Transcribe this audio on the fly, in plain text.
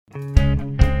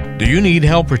Do you need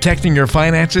help protecting your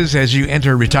finances as you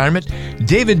enter retirement?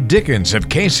 David Dickens of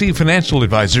KC Financial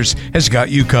Advisors has got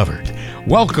you covered.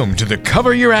 Welcome to the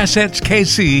Cover Your Assets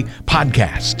KC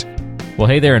podcast. Well,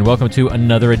 hey there, and welcome to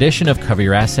another edition of Cover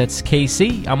Your Assets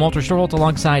KC. I'm Walter Storholt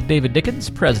alongside David Dickens,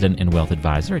 President and Wealth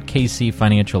Advisor at KC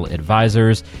Financial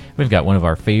Advisors. We've got one of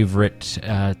our favorite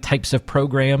types of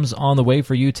programs on the way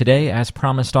for you today. As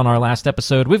promised on our last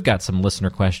episode, we've got some listener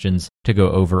questions to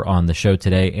go over on the show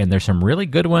today, and there's some really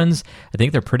good ones. I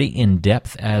think they're pretty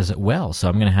in-depth as well, so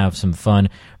I'm going to have some fun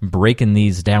breaking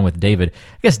these down with David.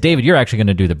 I guess, David, you're actually going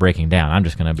to do the breaking down. I'm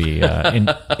just going to be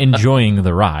enjoying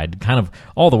the ride. Kind of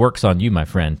all the work's on you, my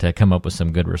friend, to come up with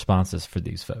some good responses for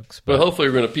these folks. But hopefully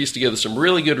we're going to piece together some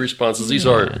really good responses. These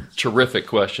are terrific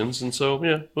questions, and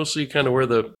so we'll see kind of where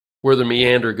the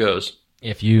meander goes.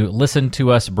 If you listen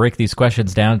to us break these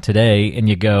questions down today and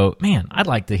you go, man, I'd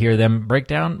like to hear them break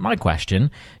down my question,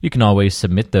 you can always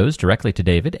submit those directly to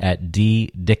David at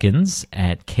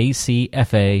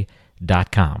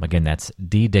ddickens@kcfa.com. Again, that's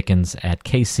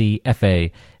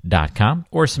ddickens@kcfa.com,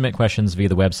 or submit questions via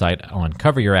the website on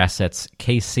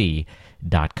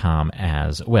coveryourassetskc.com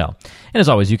as well. And as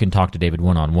always, you can talk to David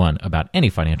one-on-one about any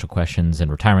financial questions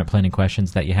and retirement planning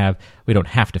questions that you have. We don't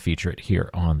have to feature it here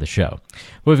on the show.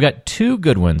 But we've got two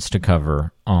good ones to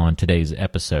cover on today's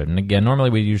episode. And again,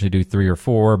 normally we usually do 3 or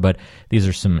 4, but these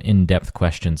are some in-depth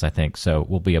questions, I think, so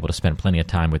we'll be able to spend plenty of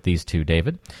time with these two,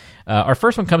 David. Our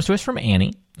first one comes to us from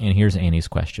Annie, and here's Annie's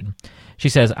question. She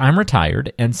says, I'm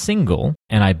retired and single,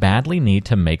 and I badly need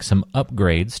to make some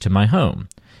upgrades to my home.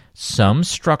 Some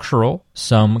structural,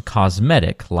 some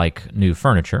cosmetic, like new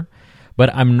furniture, but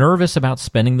I'm nervous about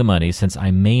spending the money since I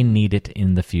may need it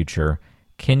in the future.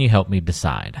 Can you help me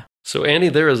decide? So, Annie,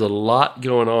 there is a lot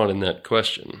going on in that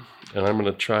question, and I'm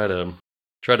going to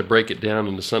try to break it down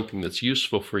into something that's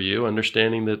useful for you,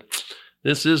 understanding that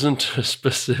this isn't a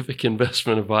specific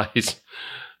investment advice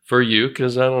for you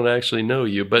because I don't actually know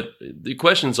you. But the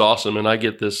question's awesome, and I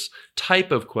get this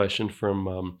type of question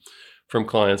from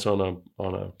clients on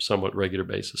a somewhat regular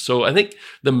basis. So I think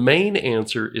the main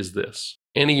answer is this.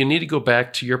 Annie, you need to go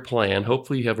back to your plan.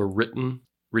 Hopefully you have a written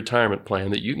retirement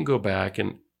plan that you can go back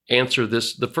and answer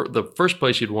this. The first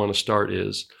place you'd want to start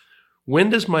is, when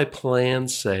does my plan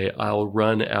say I'll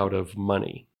run out of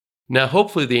money? Now,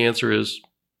 hopefully the answer is,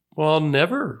 well, I'll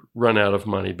never run out of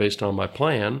money based on my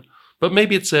plan, but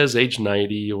maybe it says age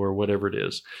 90 or whatever it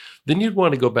is. Then you'd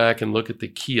want to go back and look at the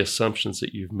key assumptions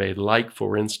that you've made. Like,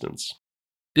 for instance,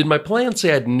 did my plan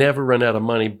say I'd never run out of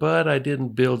money, but I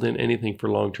didn't build in anything for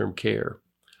long-term care?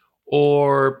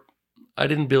 Or I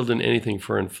didn't build in anything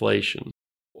for inflation?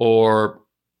 Or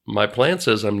my plan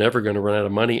says I'm never going to run out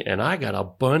of money, and I got a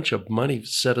bunch of money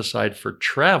set aside for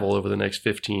travel over the next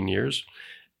 15 years,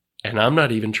 and I'm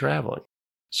not even traveling.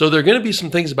 So there are going to be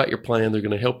some things about your plan that are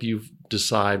going to help you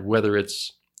decide whether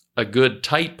it's a good,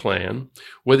 tight plan,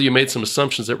 whether you made some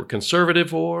assumptions that were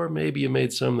conservative, or maybe you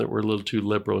made some that were a little too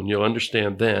liberal, and you'll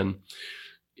understand then,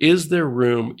 is there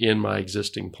room in my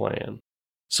existing plan?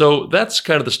 So that's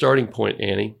kind of the starting point,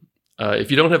 Annie.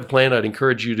 If you don't have a plan, I'd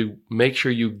encourage you to make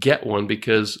sure you get one,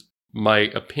 because my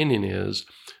opinion is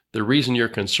the reason you're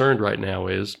concerned right now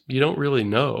is you don't really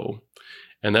know.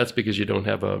 And that's because you don't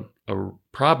have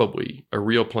probably a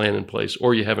real plan in place,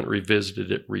 or you haven't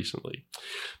revisited it recently.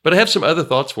 But I have some other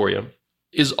thoughts for you.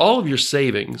 Is all of your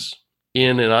savings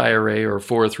in an IRA or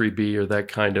 403B or that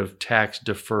kind of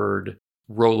tax-deferred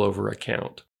rollover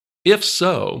account? If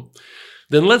so,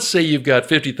 then let's say you've got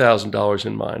 $50,000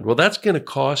 in mind. Well, that's going to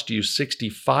cost you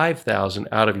 $65,000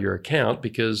 out of your account,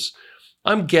 because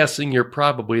I'm guessing you're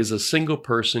probably, as a single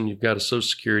person, you've got a Social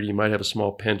Security, you might have a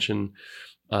small pension,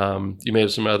 you may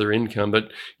have some other income, but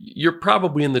you're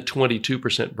probably in the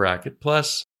 22% bracket.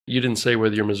 Plus, you didn't say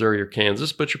whether you're Missouri or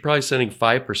Kansas, but you're probably sending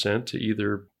 5% to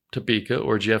either Topeka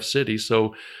or Jeff City.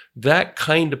 So that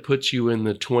kind of puts you in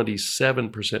the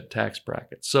 27% tax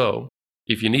bracket. So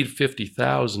if you need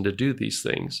 $50,000 to do these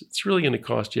things, it's really going to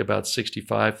cost you about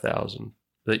 $65,000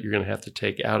 that you're going to have to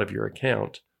take out of your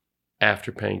account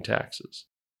after paying taxes.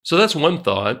 So that's one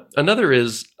thought. Another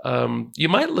is you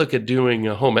might look at doing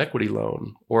a home equity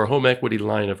loan or a home equity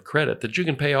line of credit that you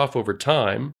can pay off over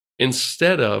time,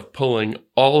 instead of pulling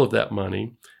all of that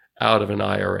money out of an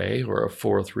IRA or a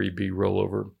 403B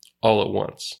rollover all at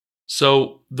once.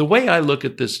 So the way I look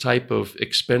at this type of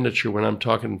expenditure when I'm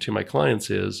talking to my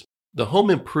clients is the home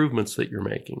improvements that you're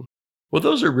making. Well,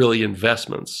 those are really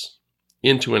investments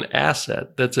into an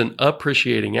asset that's an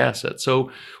appreciating asset.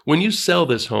 So when you sell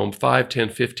this home 5, 10,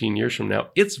 15 years from now,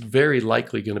 it's very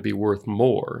likely going to be worth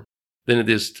more than it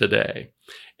is today.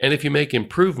 And if you make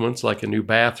improvements like a new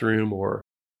bathroom or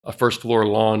a first floor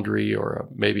laundry or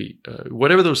maybe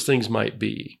whatever those things might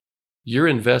be, you're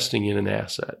investing in an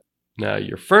asset. Now,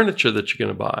 your furniture that you're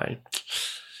going to buy,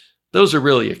 those are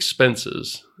really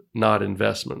expenses, not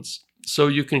investments. So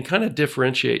you can kind of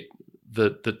differentiate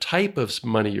the type of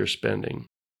money you're spending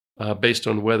based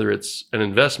on whether it's an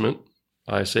investment,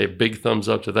 I say big thumbs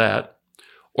up to that,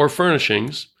 or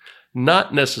furnishings,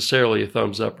 not necessarily a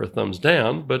thumbs up or thumbs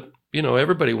down, but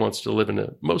everybody wants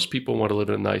to most people want to live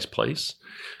in a nice place.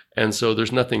 And so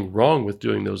there's nothing wrong with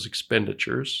doing those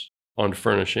expenditures on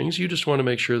furnishings. You just want to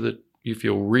make sure that you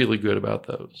feel really good about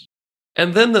those.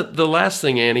 And then the last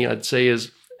thing, Annie, I'd say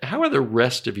is, how are the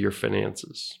rest of your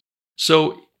finances?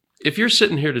 So if you're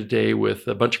sitting here today with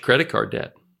a bunch of credit card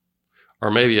debt,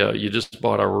 or maybe you just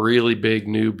bought a really big,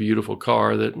 new, beautiful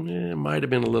car that might have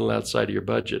been a little outside of your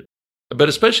budget, but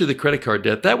especially the credit card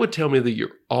debt, that would tell me that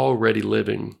you're already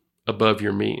living above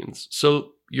your means.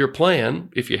 So your plan,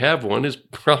 if you have one, is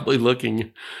probably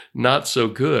looking not so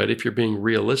good if you're being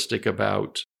realistic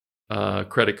about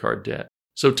credit card debt.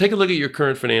 So take a look at your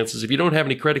current finances. If you don't have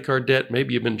any credit card debt,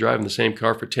 maybe you've been driving the same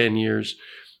car for 10 years.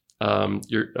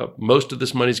 Most of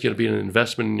this money is going to be an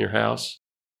investment in your house.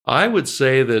 I would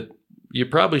say that you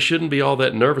probably shouldn't be all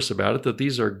that nervous about it, that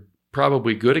these are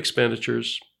probably good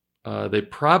expenditures. They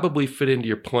probably fit into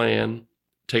your plan.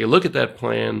 Take a look at that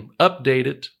plan, update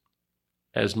it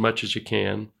as much as you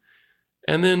can,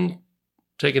 and then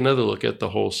take another look at the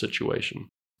whole situation.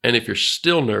 And if you're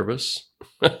still nervous,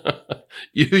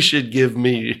 you should give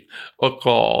me a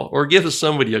call or give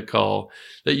somebody a call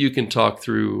that you can talk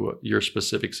through your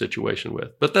specific situation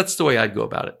with. But that's the way I'd go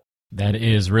about it. That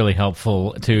is really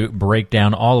helpful to break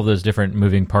down all of those different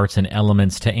moving parts and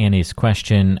elements to Annie's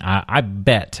question.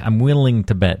 I'm willing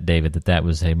to bet, David, that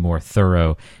was a more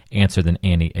thorough answer than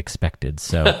Annie expected.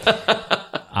 So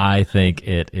I think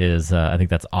it is. I think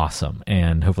that's awesome,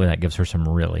 and hopefully that gives her some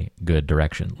really good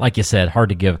direction. Like you said, hard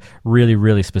to give really,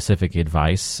 really specific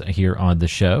advice here on the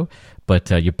show,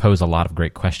 but you pose a lot of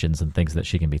great questions and things that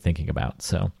she can be thinking about.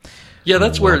 So, yeah,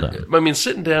 that's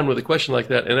sitting down with a question like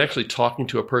that and actually talking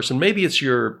to a person. Maybe it's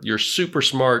your super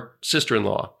smart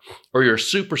sister-in-law or your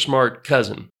super smart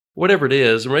cousin, whatever it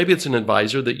is, or maybe it's an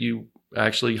advisor that you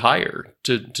actually hire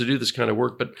to do this kind of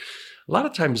work. But a lot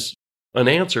of times, an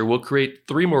answer will create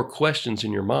 3 more questions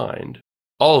in your mind,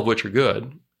 all of which are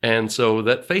good. And so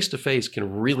that face-to-face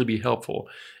can really be helpful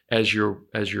as you're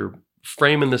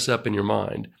framing this up in your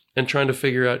mind and trying to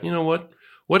figure out,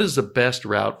 what is the best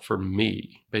route for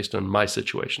me based on my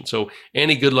situation? So,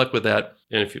 Annie, good luck with that.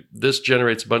 And if this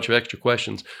generates a bunch of extra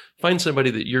questions, find somebody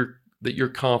that you're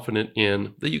confident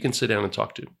in, that you can sit down and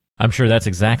talk to. I'm sure that's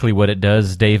exactly what it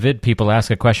does, David. People ask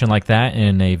a question like that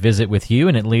in a visit with you,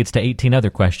 and it leads to 18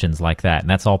 other questions like that. And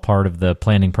that's all part of the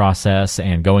planning process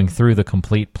and going through the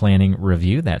complete planning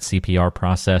review. That CPR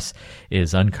process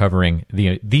is uncovering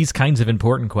these kinds of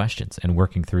important questions and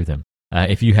working through them.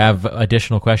 If you have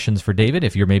additional questions for David,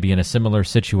 if you're maybe in a similar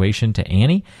situation to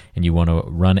Annie and you want to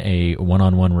run a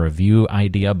one-on-one review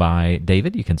idea by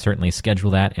David, you can certainly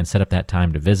schedule that and set up that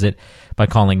time to visit by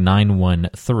calling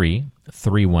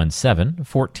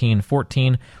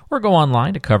 913-317-1414 or go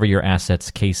online to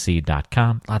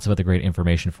coveryourassetskc.com. Lots of other great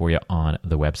information for you on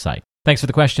the website. Thanks for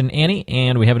the question, Annie.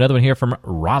 And we have another one here from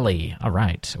Raleigh. All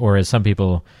right. Or as some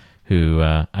people who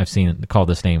I've seen call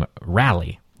this name,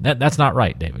 Raleigh. That's not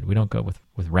right, David. We don't go with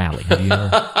Raleigh. Have you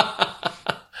ever?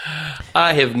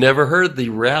 I have never heard the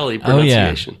Raleigh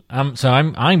pronunciation. Oh, yeah. So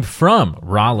I'm from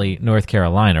Raleigh, North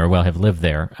Carolina, or have lived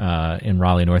there in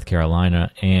Raleigh, North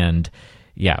Carolina, and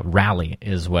yeah, Raleigh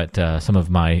is what some of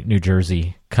my New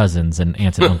Jersey cousins and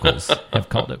aunts and uncles have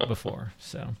called it before.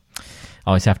 So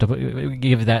always have to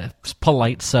give that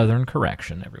polite Southern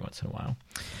correction every once in a while.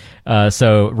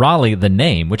 So Raleigh, the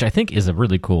name, which I think is a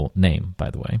really cool name,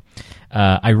 by the way.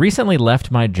 I recently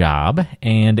left my job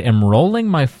and am rolling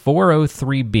my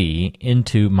 403B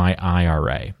into my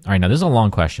IRA. All right, now this is a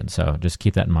long question, so just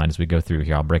keep that in mind as we go through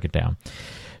here. I'll break it down.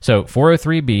 So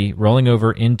 403B rolling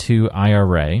over into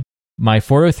IRA. My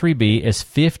 403B is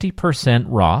 50%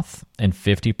 Roth and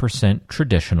 50%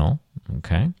 traditional.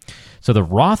 Okay, so the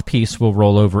Roth piece will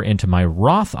roll over into my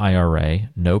Roth IRA,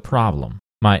 no problem.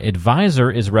 My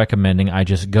advisor is recommending I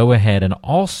just go ahead and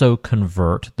also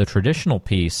convert the traditional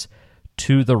piece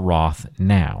to the Roth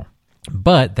now.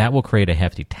 But that will create a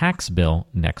hefty tax bill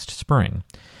next spring.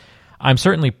 I'm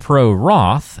certainly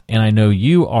pro-Roth, and I know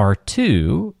you are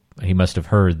too. He must have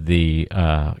heard the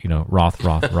Roth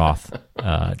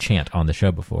chant on the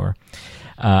show before.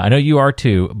 I know you are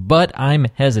too, but I'm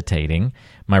hesitating.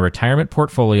 My retirement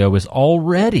portfolio is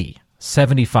already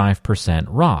 75%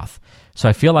 Roth. So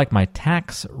I feel like my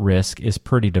tax risk is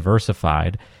pretty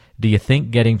diversified. Do you think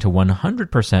getting to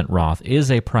 100% Roth is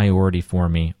a priority for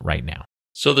me right now?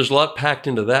 So there's a lot packed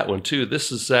into that one too.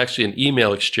 This is actually an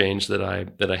email exchange that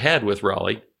I had with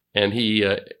Raleigh, and he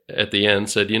at the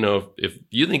end said, if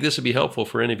you think this would be helpful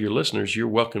for any of your listeners, you're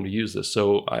welcome to use this.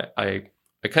 So I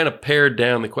kind of pared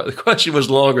down the question was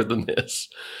longer than this,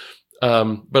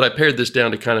 but I pared this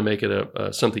down to kind of make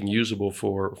it something usable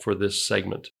for this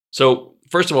segment. So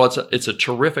first of all, it's a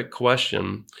terrific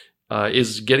question.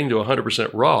 Is getting to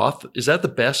 100% Roth, is that the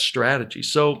best strategy?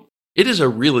 So it's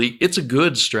a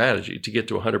good strategy to get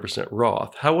to 100%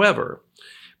 Roth. However,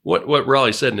 what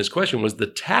Raleigh said in his question was the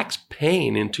tax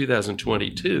pain in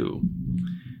 2022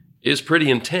 is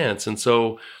pretty intense. And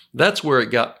so that's where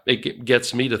it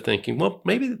gets me to thinking, well,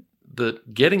 maybe the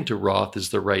getting to Roth is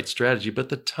the right strategy, but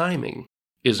the timing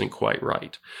isn't quite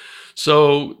right.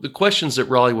 So the questions that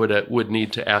Raleigh would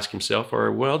need to ask himself are,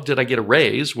 well, did I get a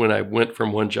raise when I went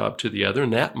from one job to the other?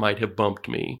 And that might have bumped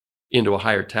me into a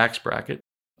higher tax bracket.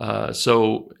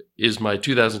 So is my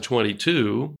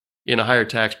 2022 in a higher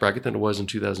tax bracket than it was in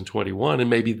 2021? And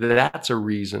maybe that's a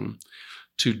reason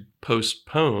to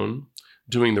postpone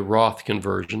doing the Roth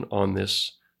conversion on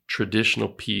this traditional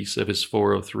piece of his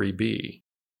 403B.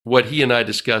 What he and I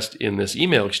discussed in this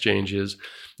email exchange is,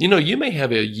 you may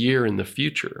have a year in the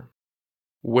future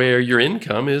where your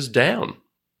income is down.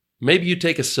 Maybe you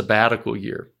take a sabbatical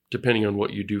year, depending on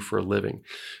what you do for a living.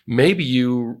 Maybe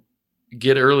you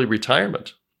get early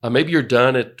retirement. Maybe you're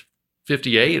done at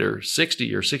 58 or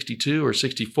 60 or 62 or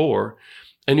 64,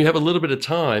 and you have a little bit of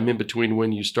time in between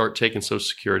when you start taking Social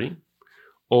Security,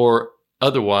 or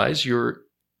otherwise your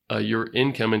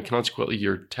income and consequently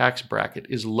your tax bracket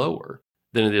is lower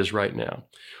than it is right now.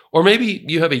 Or maybe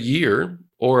you have a year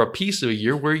or a piece of a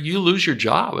year where you lose your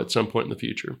job at some point in the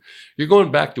future. You're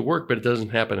going back to work, but it doesn't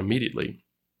happen immediately.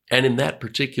 And in that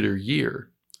particular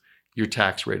year, your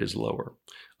tax rate is lower.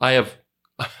 I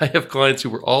have clients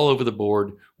who were all over the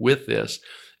board with this,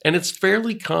 and it's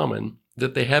fairly common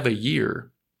that they have a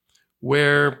year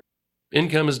where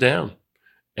income is down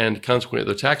and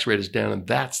consequently the tax rate is down, and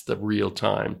that's the real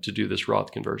time to do this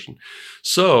Roth conversion.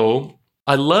 So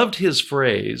I loved his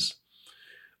phrase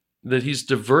that he's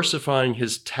diversifying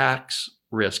his tax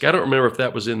risk. I don't remember if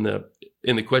that was in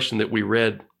the question that we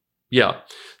read. Yeah.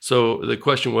 So the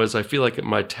question was, I feel like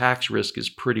my tax risk is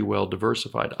pretty well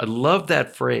diversified. I love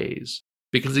that phrase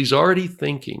because he's already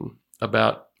thinking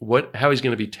about how he's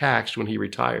going to be taxed when he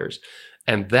retires.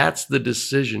 And that's the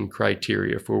decision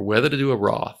criteria for whether to do a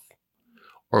Roth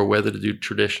or whether to do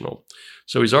traditional.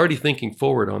 So he's already thinking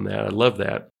forward on that. I love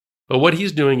that. But what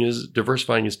he's doing is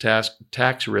diversifying his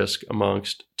tax risk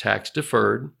amongst tax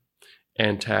deferred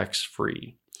and tax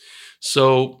free.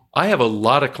 So I have a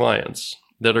lot of clients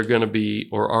that are going to be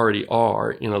or already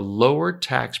are in a lower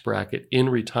tax bracket in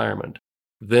retirement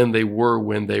than they were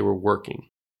when they were working.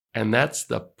 And that's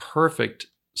the perfect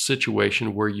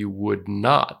situation where you would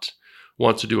not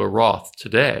want to do a Roth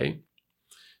today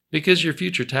because your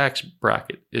future tax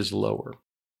bracket is lower.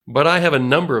 But I have a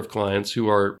number of clients who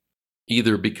are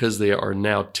either because they are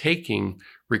now taking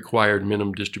required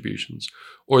minimum distributions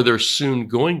or they're soon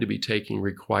going to be taking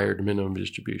required minimum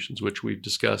distributions, which we've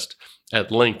discussed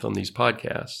at length on these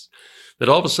podcasts, that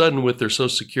all of a sudden with their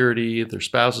Social Security, their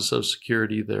spouse's Social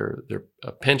Security, their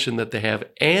pension that they have,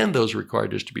 and those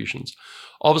required distributions,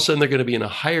 all of a sudden they're going to be in a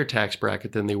higher tax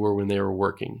bracket than they were when they were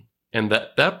working. And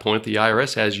at that point, the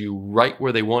IRS has you right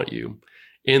where they want you,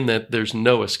 in that there's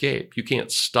no escape. You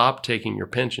can't stop taking your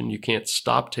pension. You can't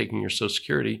stop taking your Social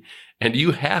Security, and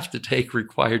you have to take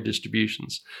required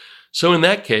distributions. So in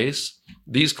that case,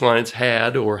 these clients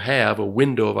had or have a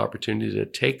window of opportunity to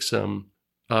take some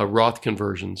Roth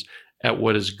conversions at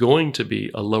what is going to be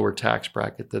a lower tax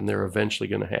bracket than they're eventually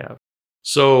going to have.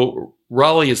 So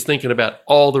Raleigh is thinking about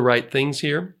all the right things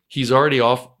here. He's already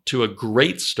off to a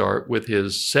great start with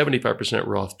his 75%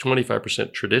 Roth,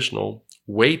 25% traditional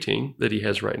weighting that he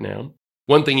has right now.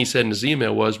 One thing he said in his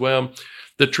email was, well,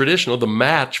 the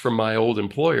match from my old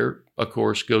employer, of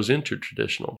course, goes into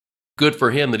traditional. Good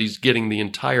for him that he's getting the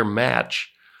entire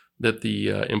match that the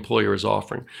employer is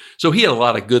offering. So he had a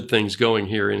lot of good things going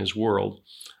here in his world.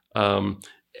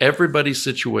 Everybody's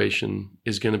situation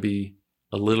is going to be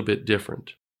a little bit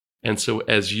different. And so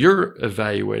as you're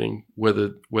evaluating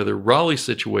whether Raleigh's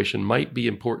situation might be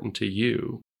important to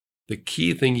you, the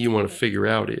key thing you want to figure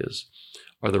out is,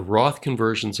 are the Roth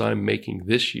conversions I'm making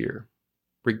this year,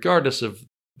 regardless of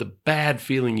the bad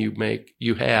feeling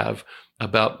you have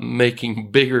about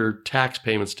making bigger tax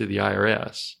payments to the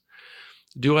IRS,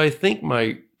 do I think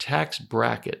my tax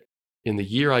bracket in the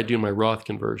year I do my Roth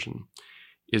conversion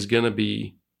is going to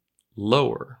be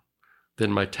lower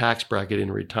than my tax bracket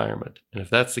in retirement? And if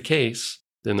that's the case,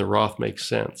 then the Roth makes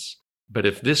sense. But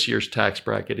if this year's tax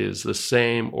bracket is the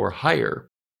same or higher,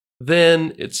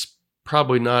 then it's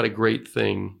probably not a great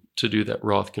thing to do that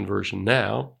Roth conversion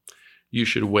now. You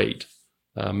should wait,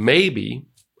 maybe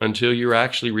until you're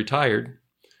actually retired,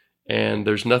 and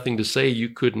there's nothing to say you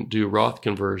couldn't do Roth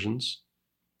conversions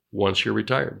once you're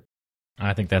retired.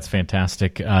 I think that's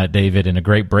fantastic, David, and a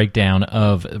great breakdown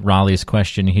of Raleigh's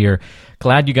question here.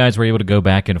 Glad you guys were able to go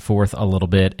back and forth a little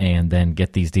bit and then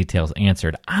get these details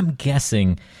answered. I'm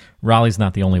guessing Raleigh's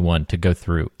not the only one to go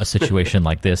through a situation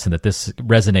like this, and that this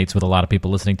resonates with a lot of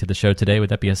people listening to the show today. Would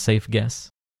that be a safe guess?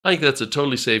 I think that's a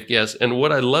totally safe guess. And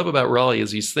what I love about Raleigh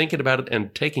is he's thinking about it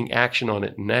and taking action on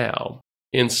it now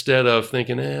instead of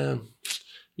thinking, I'm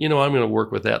going to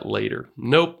work with that later.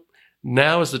 Nope.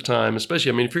 Now is the time, especially,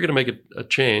 if you're going to make a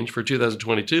change for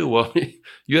 2022, well,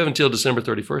 you have until December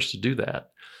 31st to do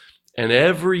that. And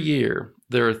every year,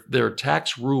 there are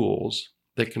tax rules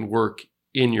that can work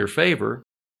in your favor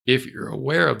if you're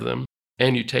aware of them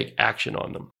and you take action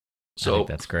on them. So I think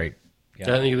that's great.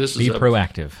 Yeah. I think this is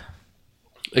proactive.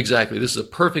 Exactly. This is a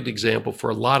perfect example for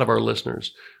a lot of our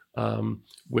listeners.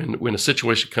 When a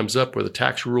situation comes up where the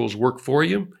tax rules work for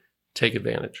you, take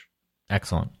advantage.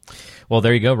 Excellent. Well,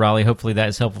 there you go, Raleigh. Hopefully that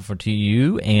is helpful to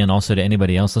you and also to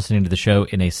anybody else listening to the show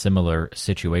in a similar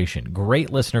situation. Great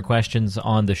listener questions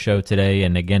on the show today.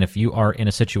 And again, if you are in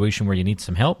a situation where you need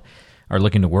some help, are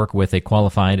looking to work with a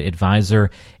qualified advisor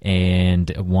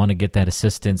and want to get that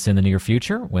assistance in the near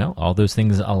future, well, all those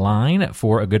things align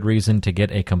for a good reason to get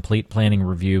a complete planning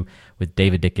review with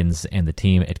David Dickens and the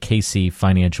team at KC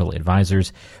Financial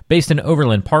Advisors. Based in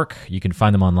Overland Park, you can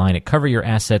find them online at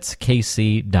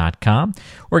coveryourassetskc.com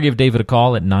or give David a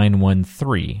call at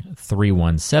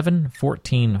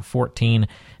 913-317-1414.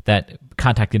 That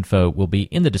contact info will be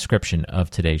in the description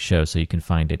of today's show, so you can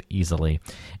find it easily.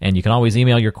 And you can always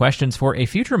email your questions for a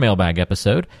future mailbag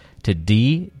episode to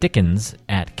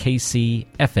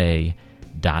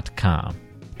ddickens@kcfa.com.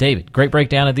 David, great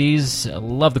breakdown of these.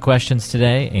 Love the questions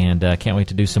today, and can't wait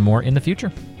to do some more in the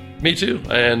future. Me too.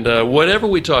 And whatever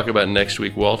we talk about next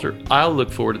week, Walter, I'll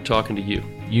look forward to talking to you.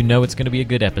 You know it's going to be a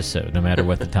good episode, no matter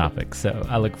what the topic. So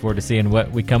I look forward to seeing what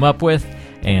we come up with.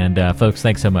 And folks,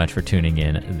 thanks so much for tuning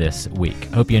in this week.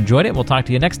 Hope you enjoyed it. We'll talk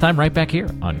to you next time right back here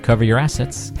on Cover Your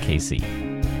Assets, KC.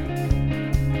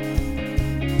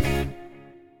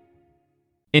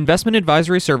 Investment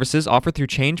advisory services offered through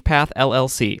ChangePath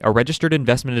LLC, a registered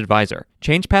investment advisor.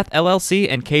 ChangePath LLC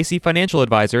and KC Financial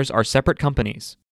Advisors are separate companies.